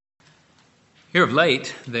Here of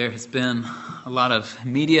late, there has been a lot of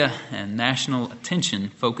media and national attention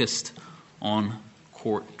focused on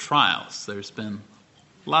court trials. There's been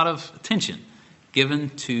a lot of attention given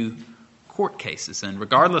to court cases, and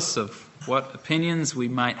regardless of what opinions we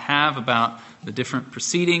might have about the different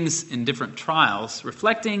proceedings in different trials,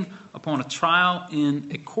 reflecting upon a trial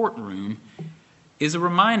in a courtroom is a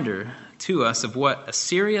reminder to us of what a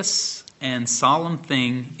serious and solemn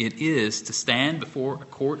thing it is to stand before a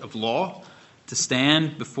court of law, to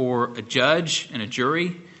stand before a judge and a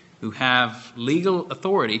jury who have legal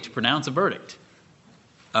authority to pronounce a verdict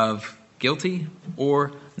of guilty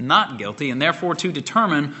or not guilty, and therefore to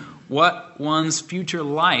determine what one's future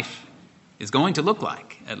life is going to look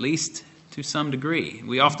like, at least to some degree.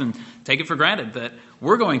 We often take it for granted that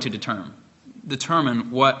we're going to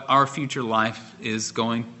determine what our future life is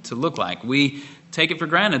going to look like. We take it for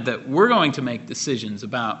granted that we're going to make decisions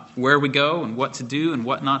about where we go and what to do and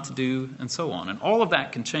what not to do and so on. And all of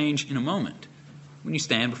that can change in a moment when you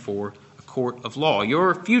stand before a court of law.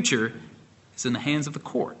 Your future is in the hands of the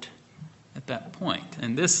court at that point.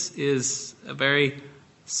 And this is a very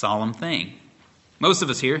solemn thing. Most of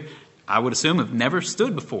us here, I would assume, have never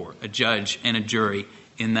stood before a judge and a jury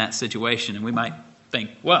in that situation. And we might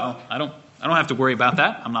think, well, I don't have to worry about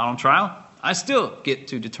that. I'm not on trial. I still get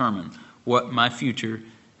to determine what my future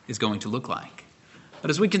is going to look like.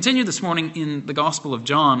 But as we continue this morning in the Gospel of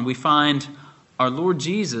John, we find our Lord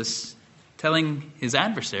Jesus telling his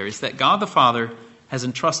adversaries that God the Father has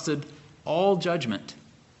entrusted all judgment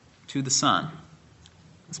to the Son.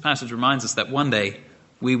 This passage reminds us that one day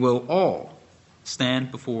we will all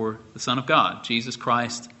stand before the Son of God, Jesus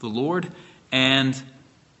Christ the Lord, and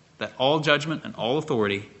that all judgment and all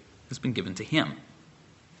authority has been given to him.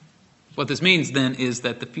 What this means then is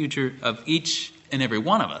that the future of each and every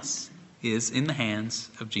one of us is in the hands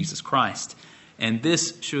of Jesus Christ. And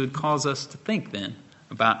this should cause us to think then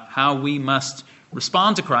about how we must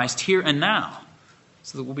respond to Christ here and now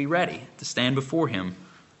so that we'll be ready to stand before him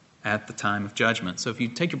at the time of judgment. So if you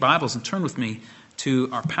take your Bibles and turn with me to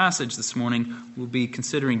our passage this morning, we'll be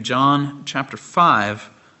considering John chapter 5,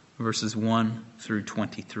 verses 1 through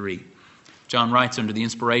 23. John writes under the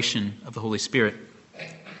inspiration of the Holy Spirit,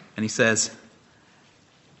 and he says,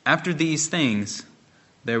 "After these things,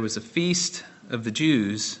 there was a feast of the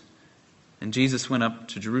Jews, and Jesus went up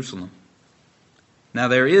to Jerusalem. Now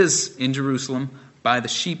there is in Jerusalem by the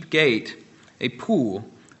sheep gate a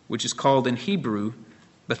pool, which is called in Hebrew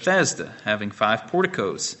Bethesda, having 5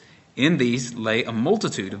 porticos. In these lay a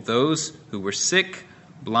multitude of those who were sick,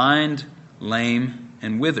 blind, lame,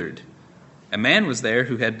 and withered. A man was there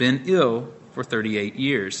who had been ill for 38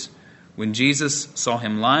 years. When Jesus saw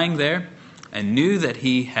him lying there and knew that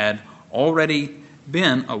he had already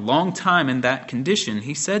been a long time in that condition,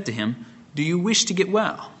 he said to him, 'Do you wish to get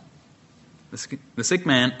well?' The sick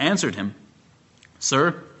man answered him,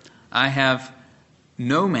 'Sir, I have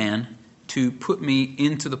no man to put me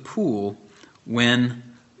into the pool when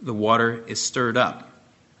the water is stirred up.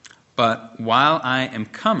 But while I am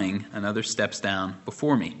coming, another steps down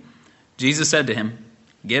before me.' Jesus said to him,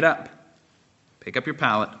 'Get up, pick up your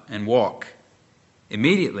pallet, and walk.'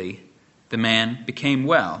 Immediately the man became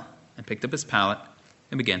well and picked up his pallet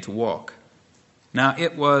and began to walk. Now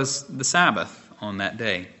it was the Sabbath on that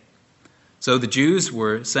day. So the Jews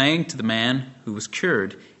were saying to the man who was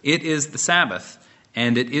cured, 'It is the Sabbath,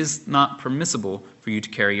 and it is not permissible for you to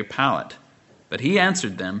carry your pallet.' But he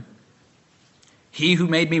answered them, 'He who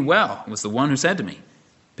made me well was the one who said to me,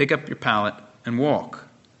 Pick up your pallet and walk.'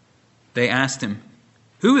 They asked him,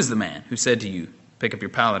 'Who is the man who said to you, Pick up your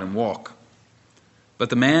pallet and walk?' But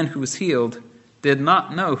the man who was healed did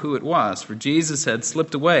not know who it was, for Jesus had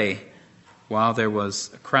slipped away while there was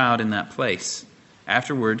a crowd in that place.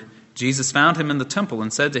 Afterward, Jesus found him in the temple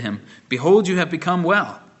and said to him, 'Behold, you have become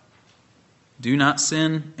well. Do not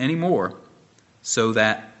sin any more, so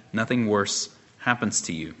that nothing worse happens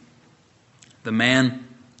to you.' The man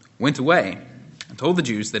went away and told the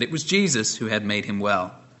Jews that it was Jesus who had made him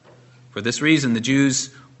well. For this reason, the Jews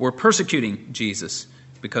were persecuting Jesus,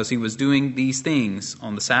 because he was doing these things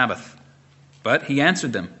on the Sabbath. But he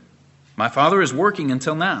answered them, 'My Father is working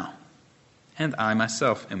until now, and I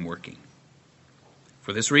myself am working.'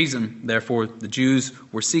 For this reason, therefore, the Jews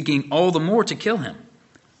were seeking all the more to kill him,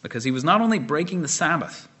 because he was not only breaking the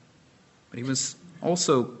Sabbath, but he was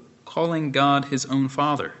also calling God his own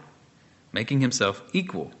Father, making himself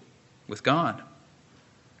equal with God.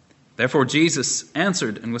 Therefore Jesus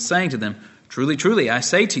answered and was saying to them, 'Truly, truly, I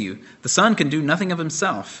say to you, the Son can do nothing of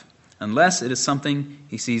himself, unless it is something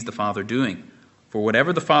he sees the Father doing. For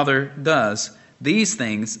whatever the Father does, these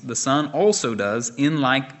things the Son also does in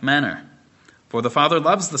like manner. For the Father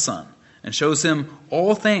loves the Son and shows him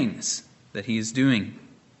all things that he is doing.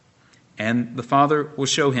 And the Father will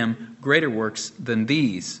show him greater works than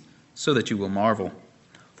these, so that you will marvel.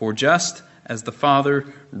 For just as the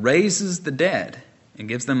Father raises the dead and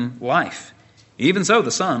gives them life, even so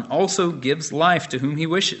the Son also gives life to whom he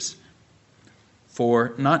wishes.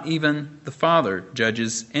 For not even the Father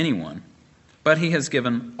judges anyone, but he has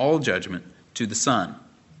given all judgment to the Son,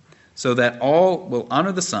 so that all will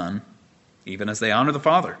honor the Son, even as they honor the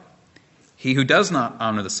Father. He who does not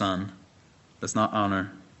honor the Son does not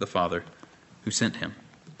honor the Father who sent him.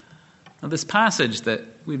 Now, this passage that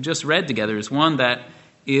we've just read together is one that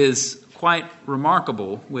is quite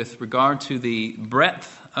remarkable with regard to the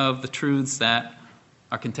breadth of the truths that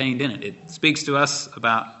are contained in it. It speaks to us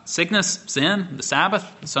about sickness, sin, the Sabbath,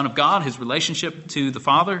 the Son of God, his relationship to the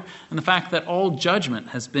Father, and the fact that all judgment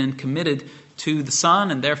has been committed to the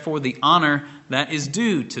Son, and therefore the honor that is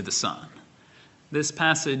due to the Son. This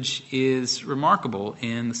passage is remarkable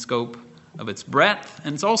in the scope of its breadth,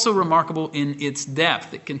 and it's also remarkable in its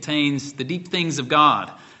depth. It contains the deep things of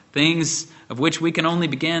God, things of which we can only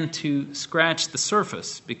begin to scratch the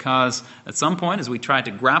surface, because at some point, as we try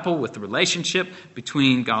to grapple with the relationship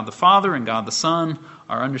between God the Father and God the Son,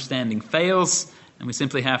 our understanding fails, and we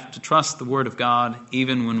simply have to trust the Word of God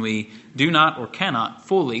even when we do not or cannot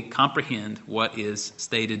fully comprehend what is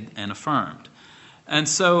stated and affirmed. And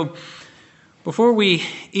so, before we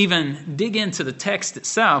even dig into the text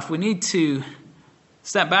itself, we need to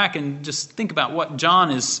step back and just think about what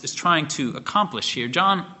John is trying to accomplish here.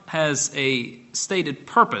 John has a stated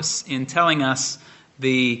purpose in telling us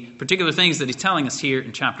the particular things that he's telling us here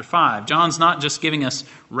in chapter 5. John's not just giving us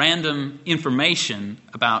random information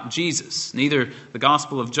about Jesus. Neither the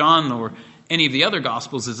Gospel of John nor any of the other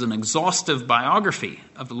Gospels is an exhaustive biography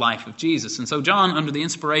of the life of Jesus. And so John, under the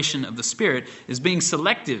inspiration of the Spirit, is being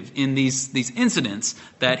selective in these incidents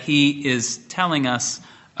that he is telling us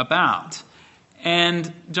about.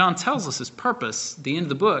 And John tells us his purpose at the end of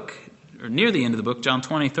the book, or near the end of the book, John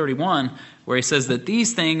 20:31, where he says that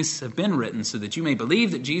these things have been written so that you may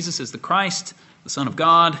believe that Jesus is the Christ, the Son of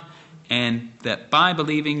God, and that by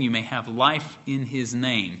believing you may have life in his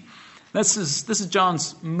name. This is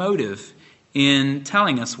John's motive in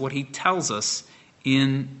telling us what he tells us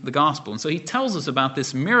in the gospel. And so he tells us about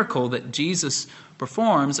this miracle that Jesus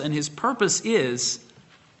performs, and his purpose is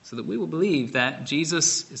so that we will believe that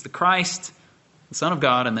Jesus is the Christ, the Son of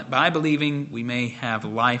God, and that by believing we may have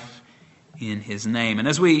life in his name. And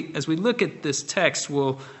as we look at this text,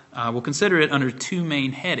 we'll consider it under two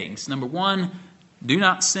main headings. Number one, do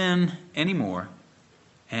not sin anymore.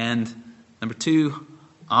 And number two,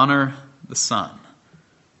 honor the Son.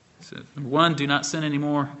 So, number one, do not sin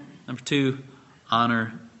anymore. Number two,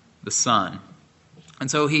 honor the Son. And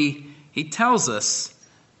so he tells us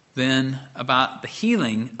then about the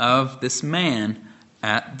healing of this man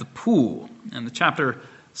at the pool. And the chapter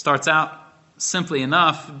starts out simply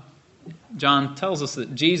enough. John tells us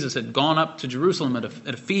that Jesus had gone up to Jerusalem at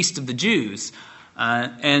a feast of the Jews.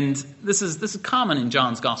 And this is common in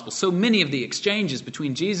John's gospel. So many of the exchanges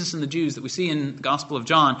between Jesus and the Jews that we see in the Gospel of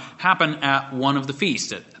John happen at one of the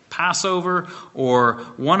feasts, at Passover or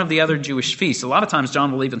one of the other Jewish feasts. A lot of times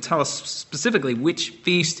John will even tell us specifically which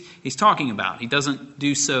feast he's talking about. He doesn't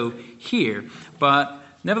do so here, but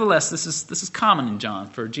nevertheless, this is common in John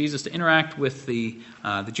for Jesus to interact with the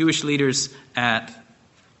Jewish leaders at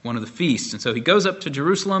one of the feasts. And so he goes up to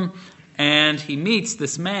Jerusalem, and he meets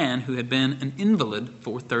this man who had been an invalid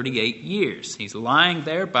for 38 years. He's lying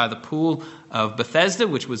there by the pool of Bethesda,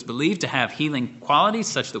 which was believed to have healing qualities,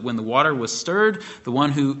 such that when the water was stirred, the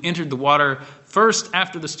one who entered the water first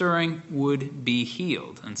after the stirring would be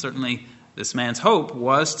healed. And certainly this man's hope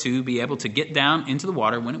was to be able to get down into the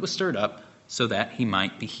water when it was stirred up so that he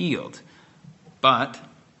might be healed. But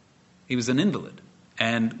he was an invalid,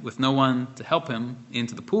 and with no one to help him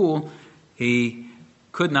into the pool, he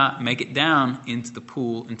could not make it down into the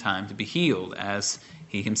pool in time to be healed, as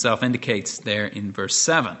he himself indicates there in verse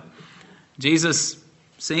 7. Jesus,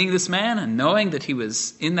 seeing this man and knowing that he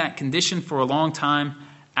was in that condition for a long time,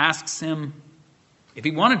 asks him if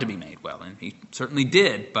he wanted to be made well. And he certainly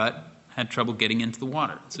did, but had trouble getting into the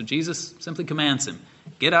water. So Jesus simply commands him,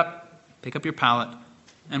 get up, pick up your pallet,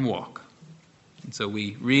 and walk. And so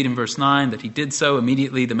we read in verse 9 that he did so.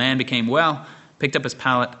 Immediately the man became well, picked up his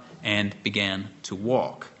pallet, and began to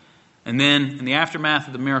walk. And then, in the aftermath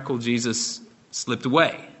of the miracle, Jesus slipped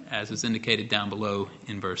away, as is indicated down below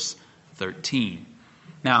in verse 13.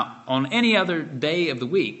 Now, on any other day of the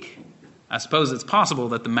week, I suppose it's possible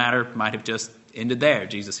that the matter might have just ended there.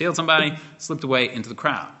 Jesus healed somebody, slipped away into the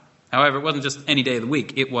crowd. However, it wasn't just any day of the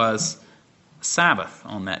week. It was Sabbath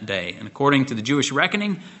on that day. And according to the Jewish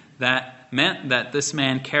reckoning, that meant that this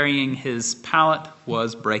man carrying his pallet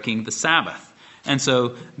was breaking the Sabbath. And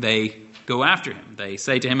so they go after him. They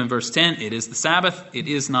say to him in verse 10, "It is the Sabbath. It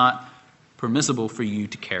is not permissible for you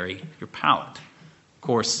to carry your pallet." Of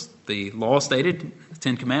course, the law stated, the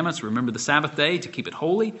Ten Commandments, remember the Sabbath day to keep it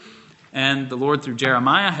holy. And the Lord, through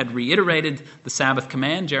Jeremiah, had reiterated the Sabbath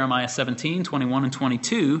command, Jeremiah 17, 21 and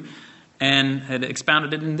 22, and had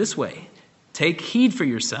expounded it in this way: "Take heed for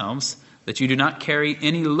yourselves that you do not carry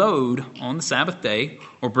any load on the Sabbath day,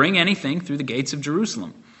 or bring anything through the gates of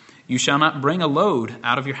Jerusalem. You shall not bring a load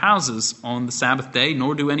out of your houses on the Sabbath day,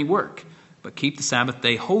 nor do any work, but keep the Sabbath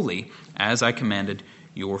day holy, as I commanded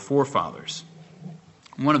your forefathers."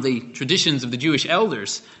 One of the traditions of the Jewish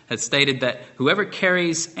elders had stated that whoever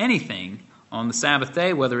carries anything on the Sabbath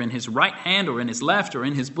day, whether in his right hand or in his left or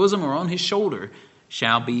in his bosom or on his shoulder,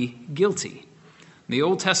 shall be guilty. The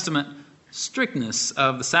Old Testament strictness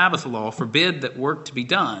of the Sabbath law forbid that work to be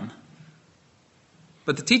done.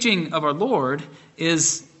 But the teaching of our Lord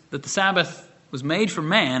is that the Sabbath was made for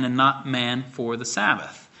man and not man for the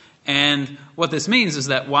Sabbath. And what this means is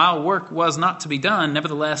that while work was not to be done,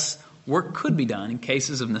 nevertheless, work could be done in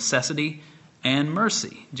cases of necessity and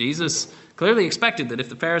mercy. Jesus clearly expected that if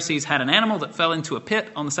the Pharisees had an animal that fell into a pit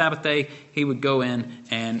on the Sabbath day, he would go in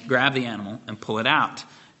and grab the animal and pull it out.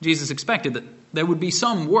 Jesus expected that there would be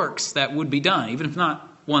some works that would be done, even if not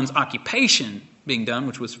one's occupation being done,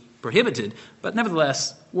 which was prohibited, but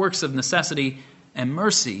nevertheless, works of necessity and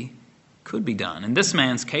mercy could be done. And this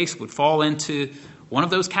man's case would fall into one of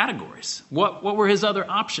those categories. What were his other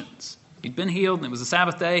options? He'd been healed and it was a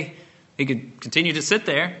Sabbath day. He could continue to sit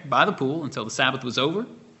there by the pool until the Sabbath was over,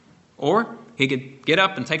 or he could get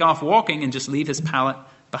up and take off walking and just leave his pallet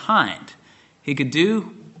behind. He could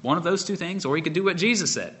do one of those two things, or he could do what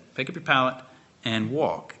Jesus said: pick up your pallet and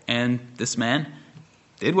walk. And this man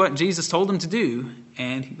did what Jesus told him to do,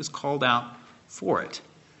 and he was called out for it.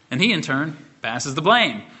 And he in turn passes the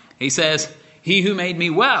blame. He says, "He who made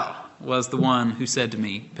me well was the one who said to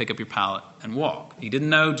me, pick up your pallet and walk." He didn't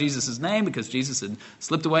know Jesus' name because Jesus had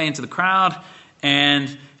slipped away into the crowd,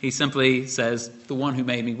 and he simply says, "The one who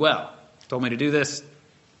made me well told me to do this,"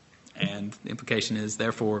 and the implication is,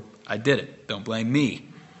 therefore, I did it. Don't blame me.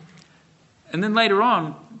 And then later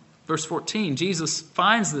on, verse 14, Jesus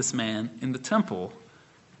finds this man in the temple,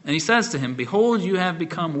 and he says to him, "Behold, you have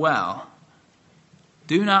become well.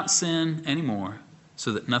 Do not sin anymore,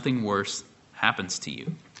 so that nothing worse happens to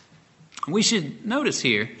you." We should notice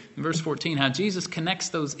here in verse 14 how Jesus connects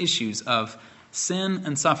those issues of sin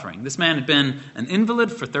and suffering. This man had been an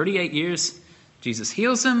invalid for 38 years. Jesus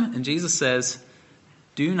heals him, and Jesus says,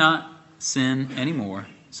 "Do not sin anymore,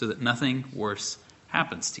 so that nothing worse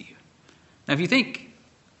happens to you." Now, if you think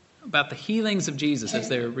about the healings of Jesus as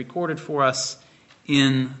they're recorded for us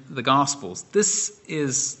in the Gospels, this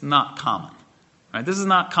is not common. Right? This is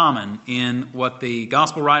not common in what the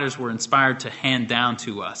gospel writers were inspired to hand down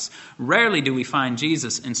to us. Rarely do we find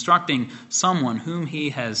Jesus instructing someone whom he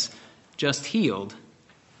has just healed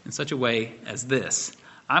in such a way as this.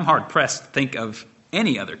 I'm hard-pressed to think of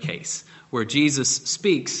any other case where Jesus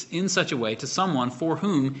speaks in such a way to someone for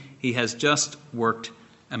whom he has just worked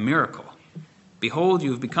a miracle. "Behold,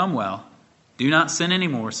 you have become well. Do not sin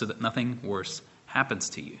anymore, so that nothing worse happens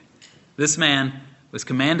to you." This man was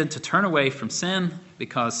commanded to turn away from sin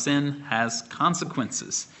because sin has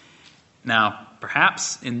consequences. Now,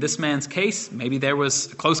 perhaps in this man's case, maybe there was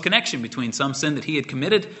a close connection between some sin that he had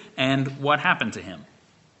committed and what happened to him.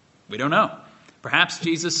 We don't know. Perhaps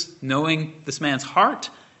Jesus, knowing this man's heart,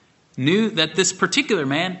 knew that this particular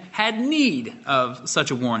man had need of such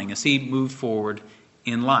a warning as he moved forward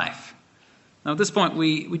in life. Now, at this point,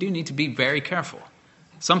 we do need to be very careful.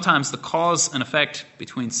 Sometimes the cause and effect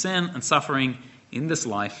between sin and suffering in this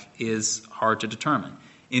life is hard to determine.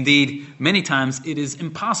 Indeed, many times it is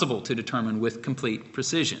impossible to determine with complete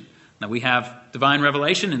precision. Now, we have divine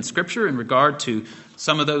revelation in Scripture in regard to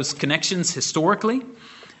some of those connections historically,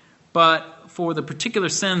 but for the particular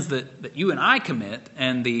sins that you and I commit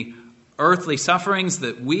and the earthly sufferings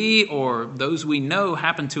that we or those we know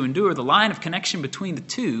happen to endure, the line of connection between the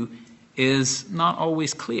two is not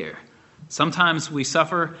always clear. Sometimes we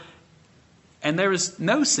suffer and there is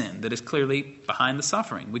no sin that is clearly behind the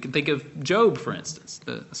suffering. We can think of Job, for instance,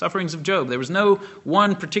 the sufferings of Job. There was no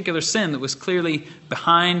one particular sin that was clearly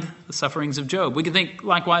behind the sufferings of Job. We can think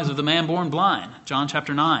likewise of the man born blind, John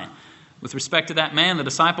chapter 9. With respect to that man, the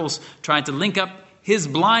disciples tried to link up his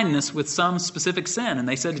blindness with some specific sin. And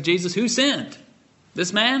they said to Jesus, "Who sinned,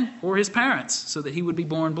 this man or his parents, so that he would be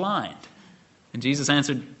born blind?" And Jesus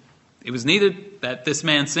answered, "It was neither that this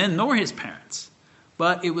man sinned nor his parents,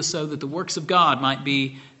 but it was so that the works of God might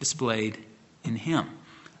be displayed in him."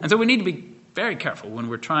 And so we need to be very careful when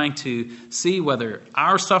we're trying to see whether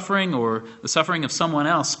our suffering or the suffering of someone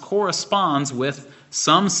else corresponds with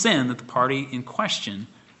some sin that the party in question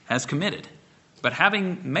has committed. But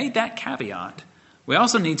having made that caveat, we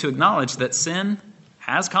also need to acknowledge that sin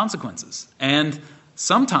has consequences. And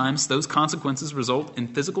sometimes those consequences result in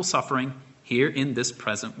physical suffering here in this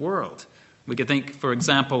present world. We could think, for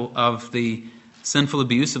example, of the sinful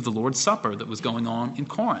abuse of the Lord's Supper that was going on in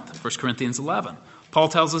Corinth, 1 Corinthians 11. Paul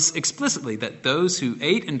tells us explicitly that those who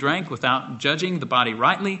ate and drank without judging the body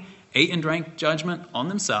rightly ate and drank judgment on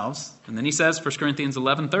themselves. And then he says, 1 Corinthians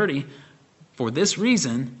 11:30, for this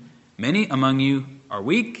reason, many among you are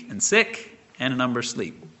weak and sick, and a number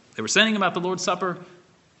sleep. They were sinning about the Lord's Supper.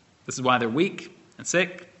 This is why they're weak and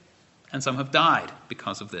sick, and some have died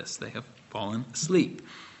because of this. They have fallen asleep.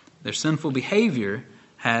 Their sinful behavior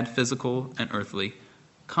had physical and earthly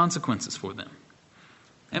consequences for them.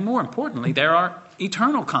 And more importantly, there are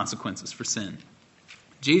eternal consequences for sin.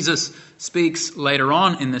 Jesus speaks later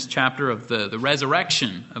on in this chapter of the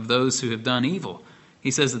resurrection of those who have done evil.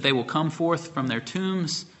 He says that they will come forth from their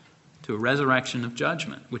tombs to a resurrection of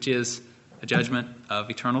judgment, which is a judgment of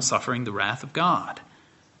eternal suffering, the wrath of God.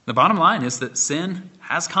 The bottom line is that sin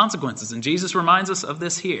has consequences, and Jesus reminds us of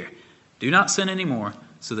this here. Do not sin anymore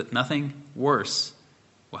so that nothing worse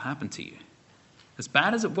will happen to you. As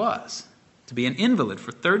bad as it was to be an invalid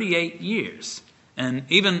for 38 years and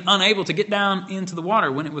even unable to get down into the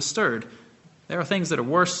water when it was stirred, there are things that are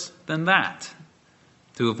worse than that.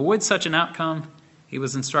 To avoid such an outcome, he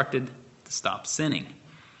was instructed to stop sinning.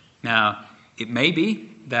 Now, it may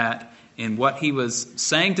be that in what he was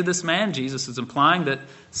saying to this man, Jesus is implying that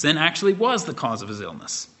sin actually was the cause of his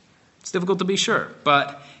illness. It's difficult to be sure,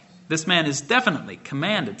 but this man is definitely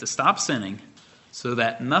commanded to stop sinning so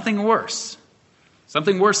that nothing worse,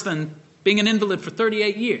 something worse than being an invalid for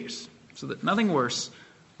 38 years, so that nothing worse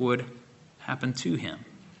would happen to him.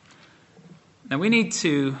 Now we need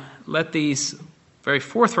to let these very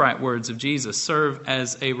forthright words of Jesus serve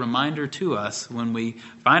as a reminder to us when we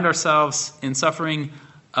find ourselves in suffering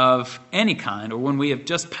of any kind, or when we have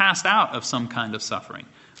just passed out of some kind of suffering.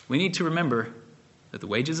 We need to remember that the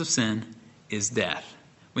wages of sin is death.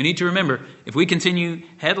 We need to remember, if we continue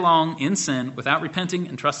headlong in sin without repenting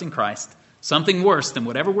and trusting Christ, something worse than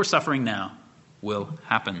whatever we're suffering now will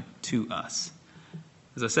happen to us.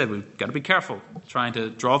 As I said, we've got to be careful trying to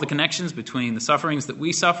draw the connections between the sufferings that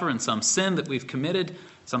we suffer and some sin that we've committed.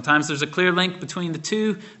 Sometimes there's a clear link between the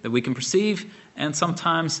two that we can perceive, and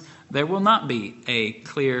sometimes there will not be a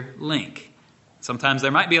clear link. Sometimes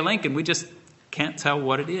there might be a link and we just can't tell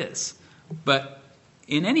what it is. But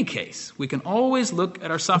in any case, we can always look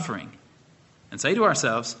at our suffering and say to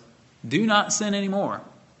ourselves, do not sin anymore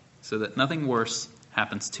so that nothing worse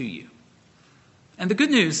happens to you. And the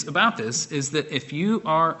good news about this is that if you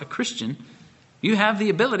are a Christian, you have the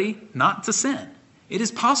ability not to sin. It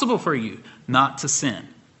is possible for you not to sin.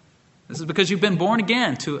 This is because you've been born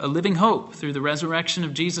again to a living hope through the resurrection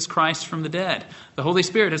of Jesus Christ from the dead. The Holy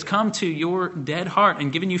Spirit has come to your dead heart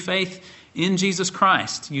and given you faith in Jesus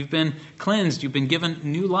Christ. You've been cleansed. You've been given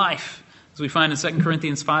new life. As we find in 2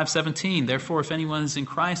 Corinthians 5:17, therefore, if anyone is in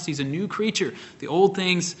Christ, he's a new creature. The old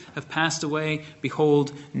things have passed away.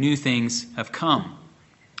 Behold, new things have come.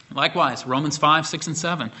 Likewise, Romans 5:6 and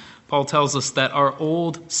 7, Paul tells us that our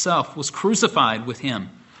old self was crucified with him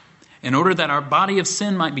in order that our body of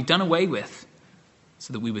sin might be done away with,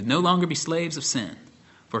 so that we would no longer be slaves of sin.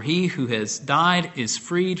 For he who has died is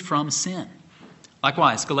freed from sin.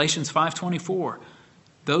 Likewise, Galatians 5:24,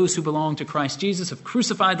 those who belong to Christ Jesus have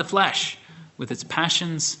crucified the flesh with its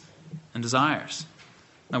passions and desires.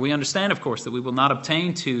 Now we understand, of course, that we will not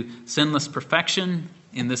obtain to sinless perfection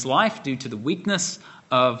in this life due to the weakness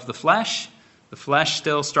of the flesh. The flesh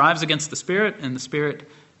still strives against the Spirit, and the Spirit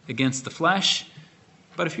against the flesh.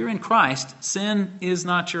 But if you're in Christ, sin is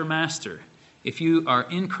not your master. If you are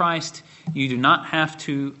in Christ, you do not have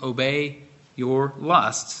to obey your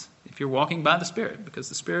lusts if you're walking by the Spirit, because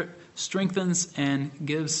the Spirit strengthens and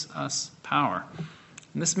gives us power.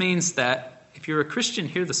 And this means that if you're a Christian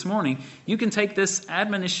here this morning, you can take this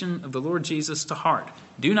admonition of the Lord Jesus to heart.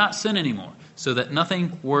 Do not sin anymore, so that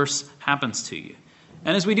nothing worse happens to you.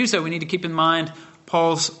 And as we do so, we need to keep in mind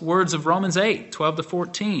Paul's words of Romans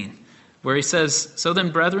 8:12-14, where he says, so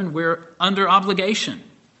then, brethren, we're under obligation,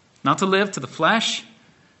 not to live to the flesh,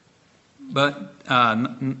 but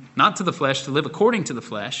not to the flesh, to live according to the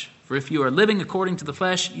flesh. For if you are living according to the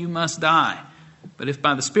flesh, you must die. But if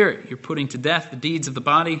by the Spirit you're putting to death the deeds of the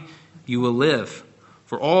body, you will live.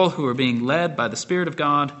 For all who are being led by the Spirit of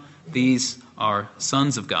God, these are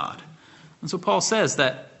sons of God. And so Paul says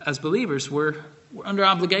that as believers, we're under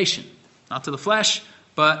obligation, not to the flesh,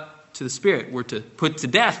 but to the Spirit. We're to put to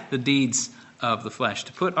death the deeds of the flesh,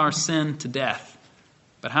 to put our sin to death.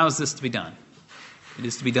 But how is this to be done? It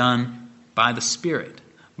is to be done by the Spirit,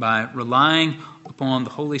 by relying upon the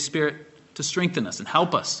Holy Spirit to strengthen us and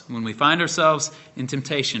help us when we find ourselves in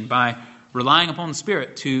temptation, by relying upon the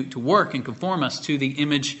Spirit to work and conform us to the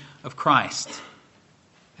image of Christ.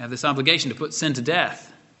 We have this obligation to put sin to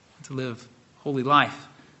death, to live holy life.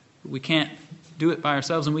 But we can't do it by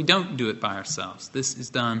ourselves, and we don't do it by ourselves. This is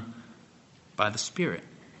done by the Spirit.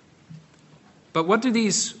 But what do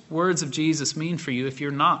these words of Jesus mean for you if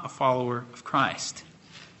you're not a follower of Christ?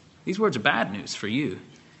 These words are bad news for you,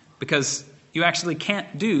 because you actually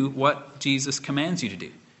can't do what Jesus commands you to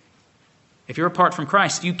do. If you're apart from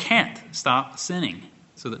Christ, you can't stop sinning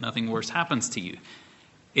so that nothing worse happens to you.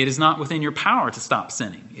 It is not within your power to stop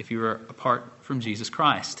sinning if you are apart from Jesus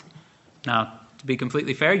Christ. Now, to be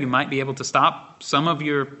completely fair, you might be able to stop some of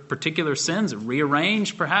your particular sins,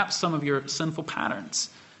 rearrange perhaps some of your sinful patterns.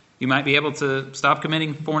 You might be able to stop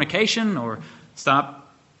committing fornication or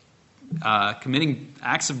stop committing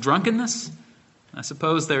acts of drunkenness. I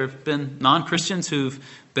suppose there have been non-Christians who've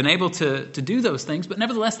been able to do those things, but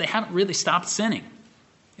nevertheless they haven't really stopped sinning.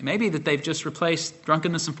 It may be that they've just replaced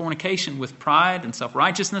drunkenness and fornication with pride and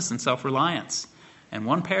self-righteousness and self-reliance. And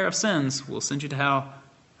one pair of sins will send you to hell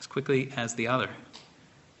as quickly as the other.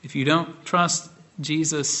 If you don't trust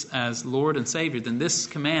Jesus as Lord and Savior, then this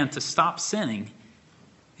command to stop sinning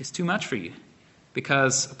is too much for you.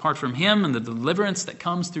 Because apart from Him and the deliverance that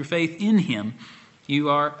comes through faith in Him, you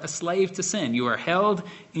are a slave to sin. You are held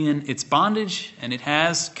in its bondage, and it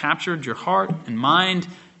has captured your heart and mind,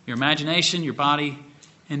 your imagination, your body,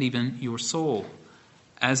 and even your soul.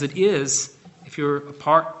 As it is, if you're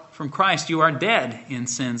apart from Christ, you are dead in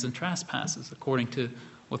sins and trespasses, according to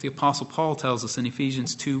what the Apostle Paul tells us in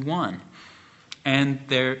Ephesians 2:1. And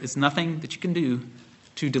there is nothing that you can do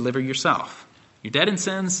to deliver yourself. You're dead in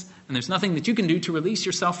sins, and there's nothing that you can do to release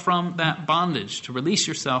yourself from that bondage, to release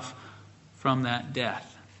yourself from that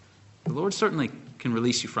death. The Lord certainly can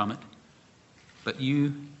release you from it, but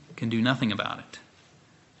you can do nothing about it.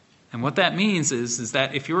 And what that means is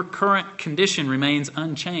that if your current condition remains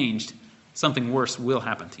unchanged, something worse will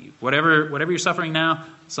happen to you. Whatever you're suffering now,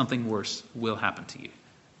 something worse will happen to you.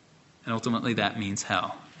 And ultimately that means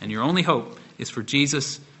hell. And your only hope is for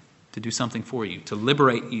Jesus to do something for you, to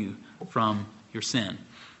liberate you from your sin.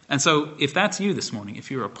 And so if that's you this morning, if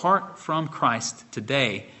you're apart from Christ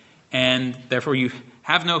today, and therefore you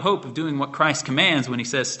have no hope of doing what Christ commands when He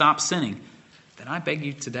says stop sinning, then I beg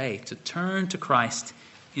you today to turn to Christ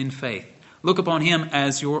in faith. Look upon Him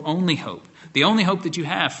as your only hope, the only hope that you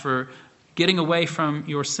have for getting away from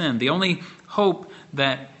your sin, the only hope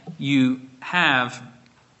that you have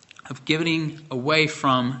of getting away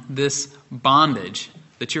from this bondage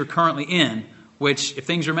that you're currently in, which, if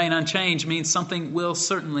things remain unchanged, means something will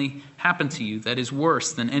certainly happen to you that is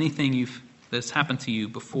worse than anything that's happened to you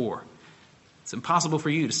before. It's impossible for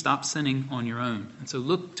you to stop sinning on your own. And so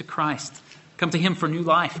look to Christ. Come to Him for new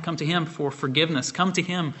life. Come to Him for forgiveness. Come to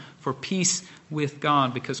Him for peace with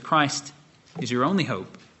God, because Christ is your only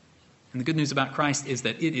hope. And the good news about Christ is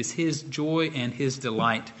that it is His joy and His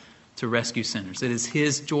delight to rescue sinners. It is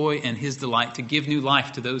His joy and His delight to give new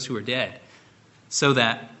life to those who are dead, so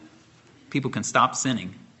that people can stop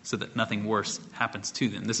sinning, so that nothing worse happens to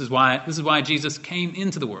them. This is why Jesus came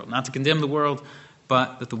into the world, not to condemn the world,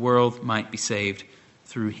 but that the world might be saved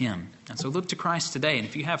through Him. And so look to Christ today. And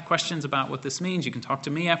if you have questions about what this means, you can talk to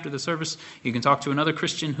me after the service. You can talk to another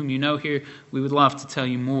Christian whom you know here. We would love to tell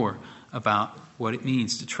you more about what it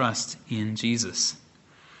means to trust in Jesus.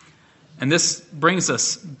 And this brings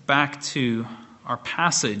us back to our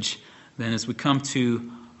passage then as we come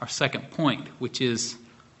to our second point, which is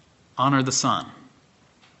honor the Son.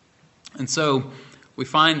 And so we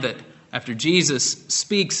find that after Jesus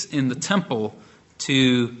speaks in the temple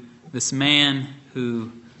to this man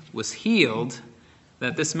who was healed,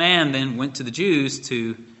 that this man then went to the Jews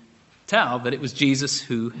to tell that it was Jesus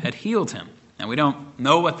who had healed him. Now, we don't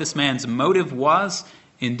know what this man's motive was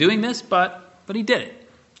in doing this, but he did it.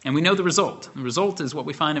 And we know the result. The result is what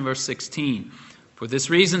we find in verse 16. For this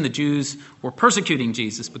reason, the Jews were persecuting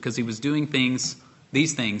Jesus because he was doing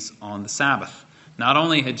these things on the Sabbath. Not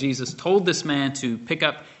only had Jesus told this man to pick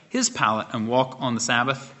up his pallet and walk on the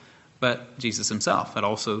Sabbath, but Jesus himself had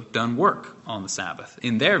also done work on the Sabbath,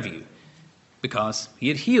 in their view, because he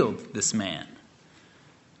had healed this man.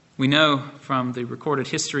 We know from the recorded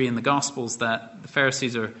history in the Gospels that the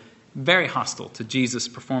Pharisees are very hostile to Jesus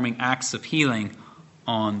performing acts of healing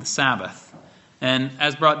on the Sabbath. And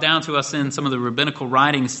as brought down to us in some of the rabbinical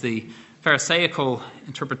writings, the Pharisaical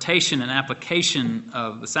interpretation and application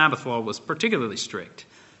of the Sabbath law was particularly strict.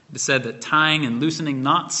 It is said that tying and loosening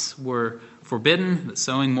knots were forbidden, that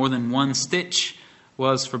sewing more than one stitch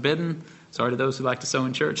was forbidden. Sorry to those who like to sew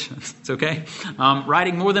in church. It's okay.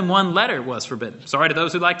 Writing more than one letter was forbidden. Sorry to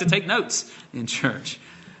those who like to take notes in church.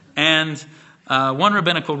 And one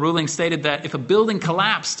rabbinical ruling stated that if a building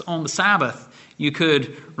collapsed on the Sabbath, you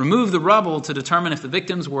could remove the rubble to determine if the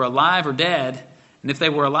victims were alive or dead. And if they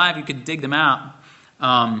were alive, you could dig them out.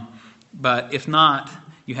 But if not,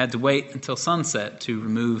 you had to wait until sunset to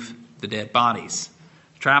remove the dead bodies.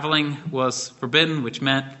 Traveling was forbidden, which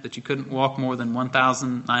meant that you couldn't walk more than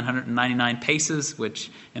 1,999 paces,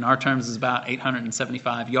 which in our terms is about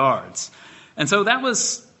 875 yards. And so that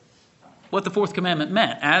was what the fourth commandment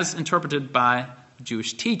meant, as interpreted by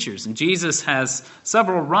Jewish teachers. And Jesus has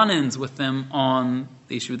several run-ins with them on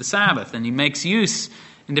the issue of the Sabbath, and he makes use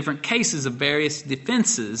in different cases of various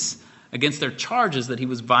defenses against their charges that he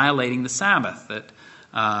was violating the Sabbath.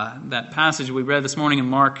 That passage we read this morning in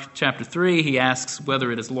Mark chapter 3, he asks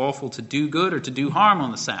whether it is lawful to do good or to do harm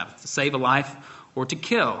on the Sabbath, to save a life or to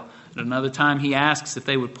kill. At another time, he asks if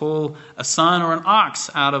they would pull a son or an ox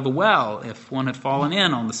out of a well if one had fallen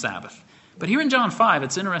in on the Sabbath. But here in John 5,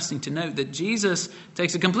 it's interesting to note that Jesus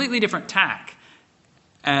takes a completely different tack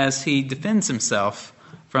as he defends himself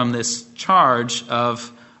from this charge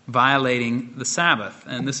of violating the Sabbath.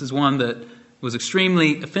 And this is one that was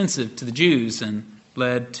extremely offensive to the Jews and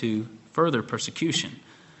led to further persecution.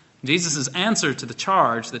 Jesus' answer to the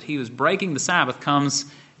charge that he was breaking the Sabbath comes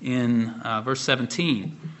in verse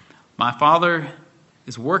 17. My Father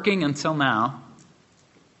is working until now,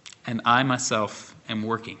 and I myself am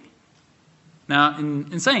working. Now,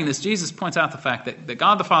 in saying this, Jesus points out the fact that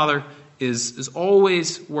God the Father is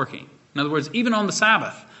always working. In other words, even on the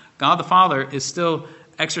Sabbath, God the Father is still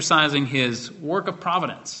exercising his work of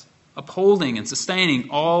providence, upholding and sustaining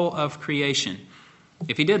all of creation.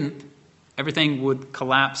 If he didn't, everything would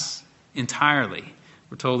collapse entirely.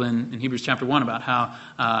 We're told in Hebrews chapter 1 about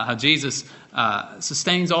how Jesus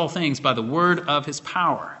sustains all things by the word of his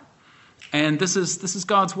power. And this is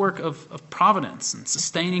God's work of providence and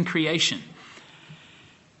sustaining creation.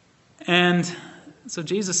 And so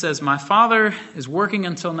Jesus says, my Father is working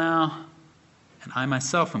until now, and I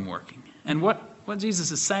myself am working. And what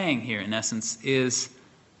Jesus is saying here, in essence, is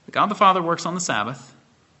that God the Father works on the Sabbath.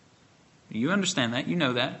 You understand that, you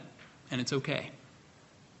know that, and it's okay.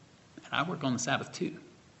 And I work on the Sabbath too,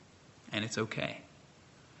 and it's okay.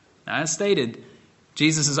 Now, as stated,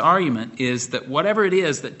 Jesus' argument is that whatever it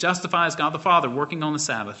is that justifies God the Father working on the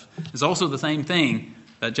Sabbath is also the same thing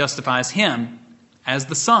that justifies him as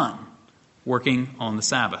the Son working on the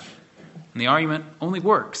Sabbath. And the argument only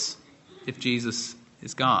works if Jesus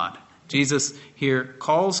is God. Jesus here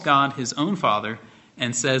calls God his own Father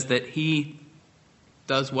and says that he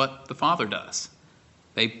does what the Father does.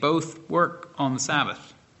 They both work on the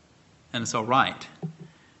Sabbath, and it's all right.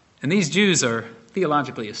 And these Jews are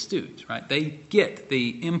theologically astute, right? They get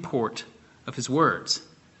the import of his words.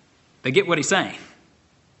 They get what he's saying,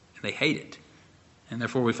 and they hate it. And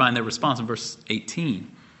therefore we find their response in verse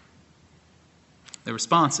 18. Their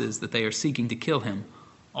response is that they are seeking to kill him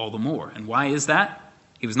all the more. And why is that?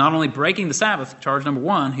 He was not only breaking the Sabbath, charge number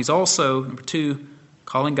 1, he's also, number 2,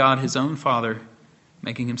 calling God his own Father,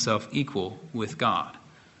 making himself equal with God.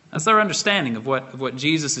 That's their understanding of what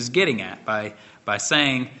Jesus is getting at by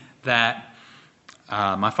saying that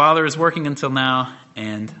my Father is working until now,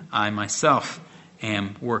 and I myself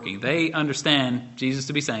am working. They understand Jesus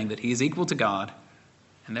to be saying that he is equal to God,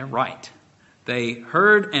 and they're right. They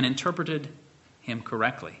heard and interpreted him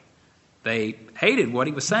correctly. They hated what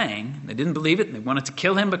he was saying. They didn't believe it, and they wanted to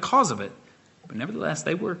kill him because of it. But nevertheless,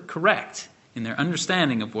 they were correct in their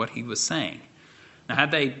understanding of what he was saying. Now,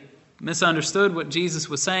 had they misunderstood what Jesus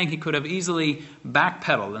was saying, he could have easily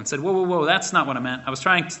backpedaled and said, whoa, that's not what I meant. I was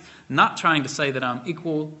not trying to say that I'm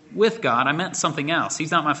equal with God. I meant something else.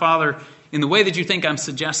 He's not my Father in the way that you think I'm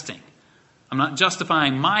suggesting. I'm not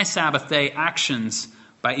justifying my Sabbath day actions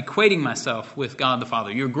by equating myself with God the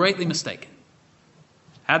Father. You're greatly mistaken.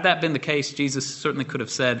 Had that been the case, Jesus certainly could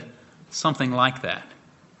have said something like that.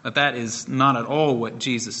 But that is not at all what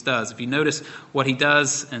Jesus does. If you notice what he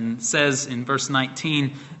does and says in verse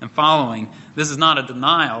 19 and following, this is not a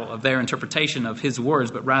denial of their interpretation of his words,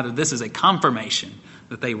 but rather this is a confirmation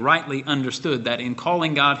that they rightly understood that in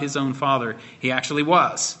calling God his own Father, he actually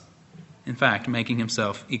was, in fact, making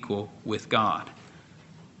himself equal with God.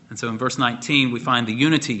 And so in verse 19, we find the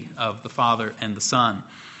unity of the Father and the Son,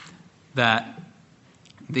 that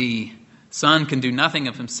the Son can do nothing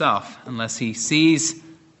of himself unless he sees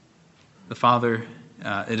the Father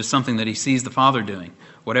It is something that he sees the Father doing.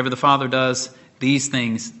 Whatever the Father does, these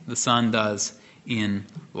things the Son does in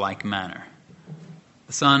like manner.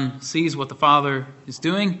 The Son sees what the Father is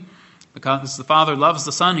doing. Because the Father loves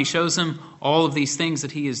the Son, he shows him all of these things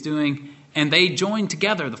that he is doing. And they join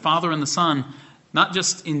together, the Father and the Son, not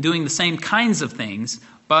just in doing the same kinds of things,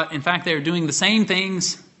 but in fact they are doing the same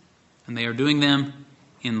things, and they are doing them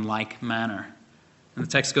in like manner. And the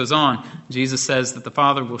text goes on. Jesus says that the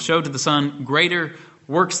Father will show to the Son greater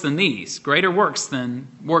works than these, greater works than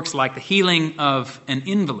works like the healing of an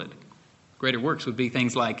invalid. Greater works would be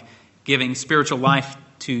things like giving spiritual life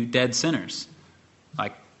to dead sinners,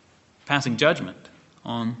 like passing judgment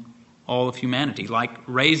on all of humanity, like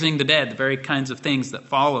raising the dead, the very kinds of things that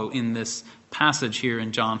follow in this passage here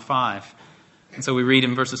in John 5. And so we read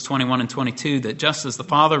in verses 21 and 22 that just as the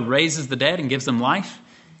Father raises the dead and gives them life,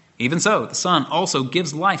 even so the Son also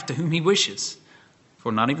gives life to whom he wishes.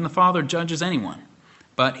 For not even the Father judges anyone,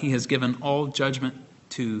 but he has given all judgment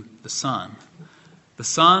to the Son. The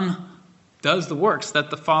Son does the works that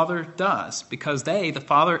the Father does, because they, the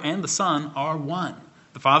Father and the Son, are one.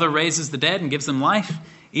 The Father raises the dead and gives them life.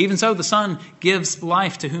 Even so, the Son gives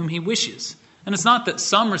life to whom he wishes. And it's not that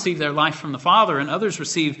some receive their life from the Father and others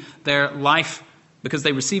receive their life because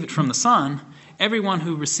they receive it from the Son. Everyone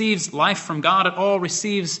who receives life from God at all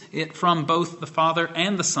receives it from both the Father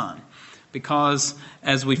and the Son. Because,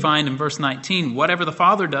 as we find in verse 19, whatever the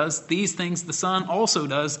Father does, these things the Son also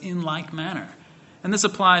does in like manner. And this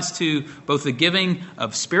applies to both the giving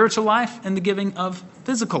of spiritual life and the giving of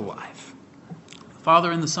physical life. The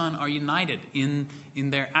Father and the Son are united in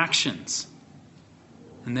their actions.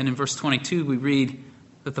 And then in verse 22 we read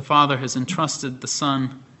that the Father has entrusted the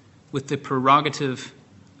Son with the prerogative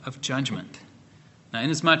of judgment. Now,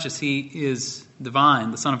 inasmuch as he is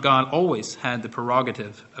divine, the Son of God always had the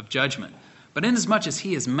prerogative of judgment. But inasmuch as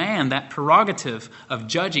he is man, that prerogative of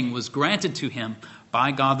judging was granted to him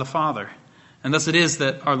by God the Father. And thus it is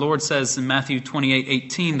that our Lord says in Matthew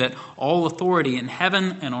 28:18 that all authority in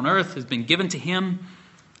heaven and on earth has been given to him.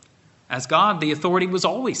 As God, the authority was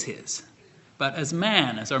always his. But as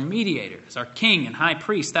man, as our mediator, as our king and high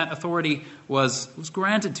priest, that authority was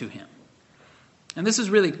granted to him. And this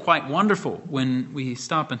is really quite wonderful when we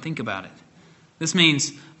stop and think about it. This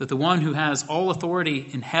means that the one who has all authority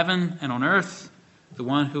in heaven and on earth, the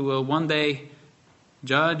one who will one day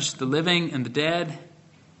judge the living and the dead,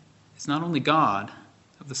 is not only God,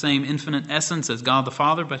 of the same infinite essence as God the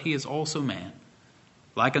Father, but he is also man,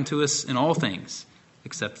 like unto us in all things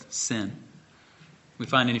except sin. We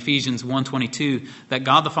find in Ephesians 1:22 that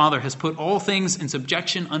God the Father has put all things in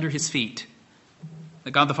subjection under his feet.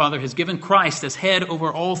 That God the Father has given Christ as head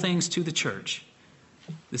over all things to the church.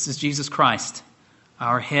 This is Jesus Christ,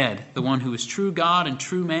 our head, the one who is true God and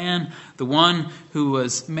true man, the one who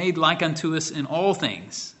was made like unto us in all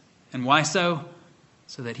things. And why so?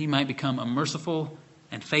 So that he might become a merciful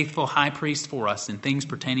and faithful high priest for us in things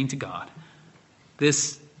pertaining to God.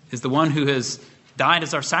 This is the one who has died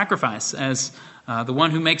as our sacrifice, as the one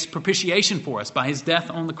who makes propitiation for us by his death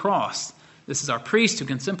on the cross. This is our priest who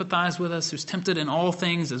can sympathize with us, who's tempted in all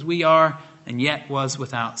things as we are, and yet was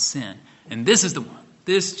without sin. And this is the one,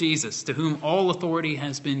 this Jesus, to whom all authority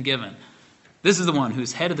has been given. This is the one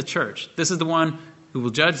who's head of the church. This is the one who will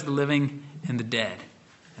judge the living and the dead.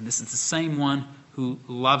 And this is the same one who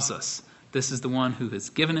loves us. This is the one who has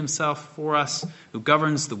given himself for us, who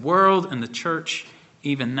governs the world and the church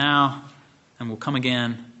even now, and will come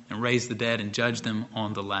again and raise the dead and judge them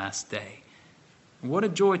on the last day. What a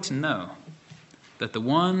joy to know that the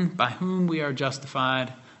one by whom we are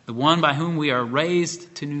justified, the one by whom we are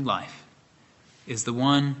raised to new life, is the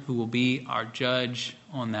one who will be our judge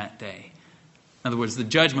on that day. In other words, the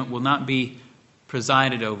judgment will not be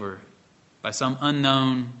presided over by some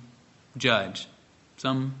unknown judge,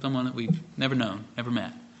 someone that we've never known, never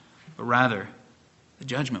met, but rather the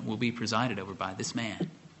judgment will be presided over by this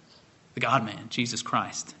man, the God-man, Jesus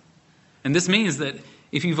Christ. And this means that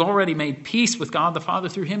if you've already made peace with God the Father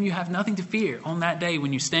through him, you have nothing to fear on that day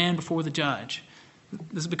when you stand before the judge.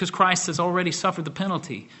 This is because Christ has already suffered the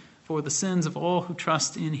penalty for the sins of all who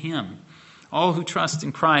trust in him. All who trust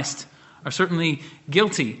in Christ are certainly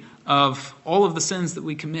guilty of all of the sins that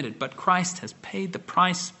we committed, but Christ has paid the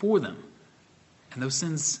price for them. And those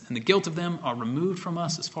sins and the guilt of them are removed from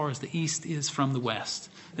us as far as the east is from the west.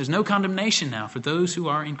 There's no condemnation now for those who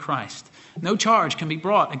are in Christ. No charge can be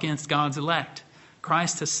brought against God's elect.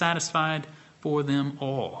 Christ has satisfied for them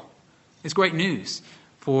all. It's great news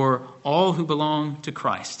for all who belong to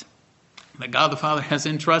Christ, that God the Father has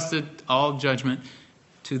entrusted all judgment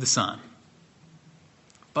to the Son.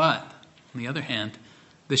 But, on the other hand,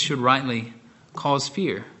 this should rightly cause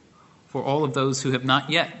fear for all of those who have not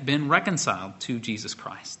yet been reconciled to Jesus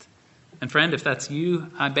Christ. And friend, if that's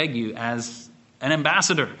you, I beg you, as an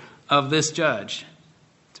ambassador of this judge,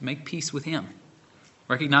 to make peace with him.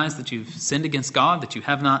 Recognize that you've sinned against God, that you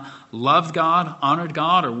have not loved God, honored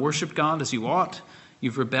God, or worshiped God as you ought.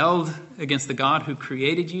 You've rebelled against the God who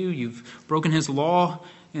created you. You've broken his law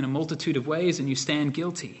in a multitude of ways, and you stand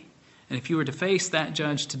guilty. And if you were to face that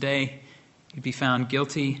judge today, you'd be found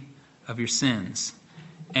guilty of your sins.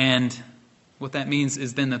 And what that means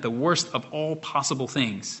is then that the worst of all possible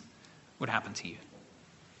things would happen to you.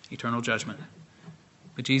 Eternal judgment.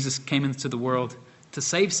 But Jesus came into the world to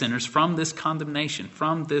save sinners from this condemnation,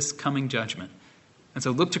 from this coming judgment. And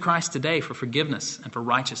so look to Christ today for forgiveness and for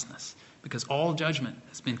righteousness, because all judgment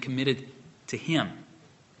has been committed to him.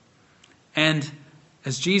 And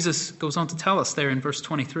as Jesus goes on to tell us there in verse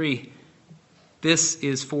 23, this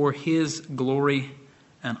is for his glory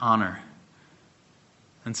and honor.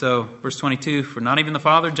 And so, verse 22, for not even the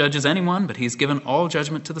Father judges anyone, but he's given all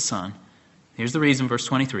judgment to the Son. Here's the reason, verse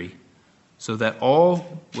 23, so that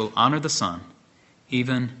all will honor the Son,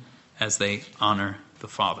 even as they honor the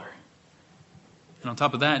Father. And on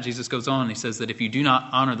top of that, Jesus goes on and he says that if you do not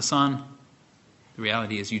honor the Son, the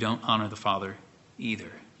reality is you don't honor the Father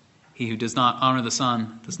either. He who does not honor the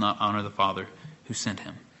Son does not honor the Father who sent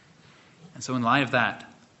him. And so in light of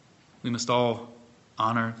that, we must all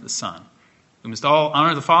honor the Son. We must all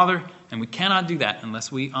honor the Father, and we cannot do that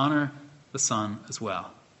unless we honor the Son as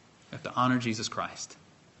well. We have to honor Jesus Christ.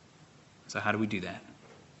 So how do we do that?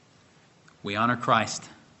 We honor Christ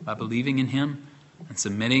by believing in him and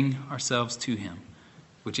submitting ourselves to him,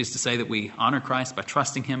 which is to say that we honor Christ by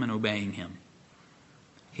trusting him and obeying him.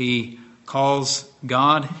 He calls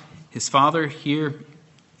God his Father here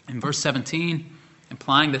in verse 17,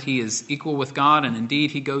 implying that he is equal with God, and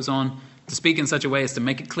indeed he goes on to speak in such a way as to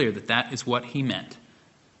make it clear that that is what he meant.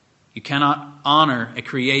 You cannot honor a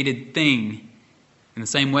created thing in the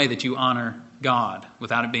same way that you honor God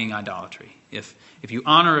without it being idolatry. If you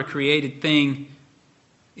honor a created thing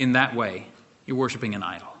in that way, you're worshiping an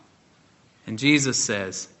idol. And Jesus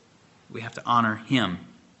says we have to honor him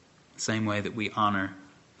the same way that we honor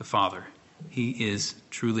the Father. He is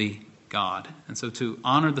truly God. And so to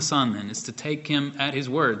honor the Son then is to take him at his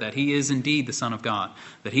word that he is indeed the Son of God,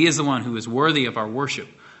 that he is the one who is worthy of our worship,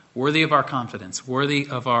 worthy of our confidence, worthy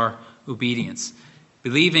of our obedience.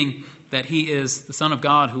 Believing that he is the Son of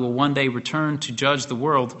God who will one day return to judge the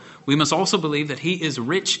world, we must also believe that he is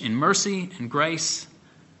rich in mercy and grace,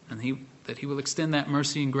 and that he will extend that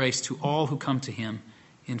mercy and grace to all who come to him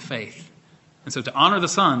in faith. And so to honor the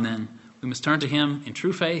Son, then, we must turn to him in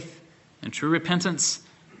true faith and true repentance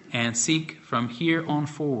and seek from here on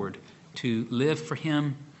forward to live for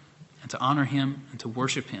him and to honor him and to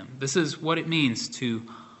worship him. This is what it means to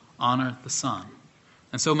honor the Son.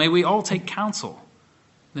 And so may we all take counsel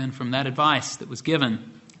then from that advice that was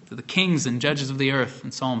given to the kings and judges of the earth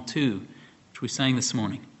in Psalm 2, which we sang this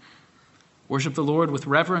morning. Worship the Lord with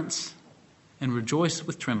reverence and rejoice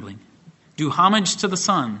with trembling. Do homage to the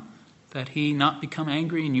Son, that he not become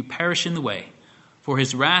angry and you perish in the way, for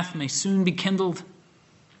his wrath may soon be kindled.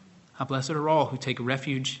 How blessed are all who take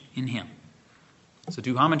refuge in him. So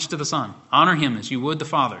do homage to the Son. Honor him as you would the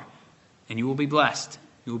Father, and you will be blessed.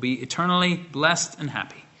 You will be eternally blessed and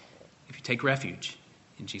happy if you take refuge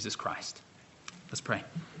in Jesus Christ. Let's pray.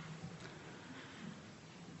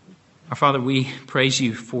 Our Father, we praise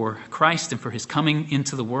you for Christ and for his coming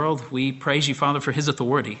into the world. We praise you, Father, for his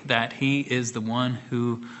authority, that he is the one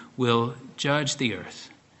who will judge the earth.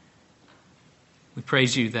 We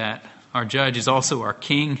praise you that our judge is also our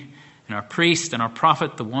king and our priest and our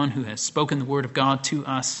prophet, the one who has spoken the word of God to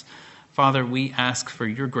us. Father, we ask for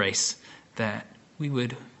your grace that we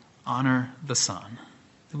would honor the Son,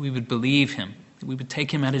 that we would believe him, that we would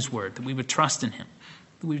take him at his word, that we would trust in him,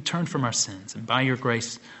 that we would turn from our sins, and by your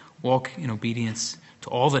grace walk in obedience to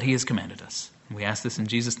all that he has commanded us. And we ask this in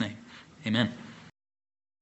Jesus' name. Amen.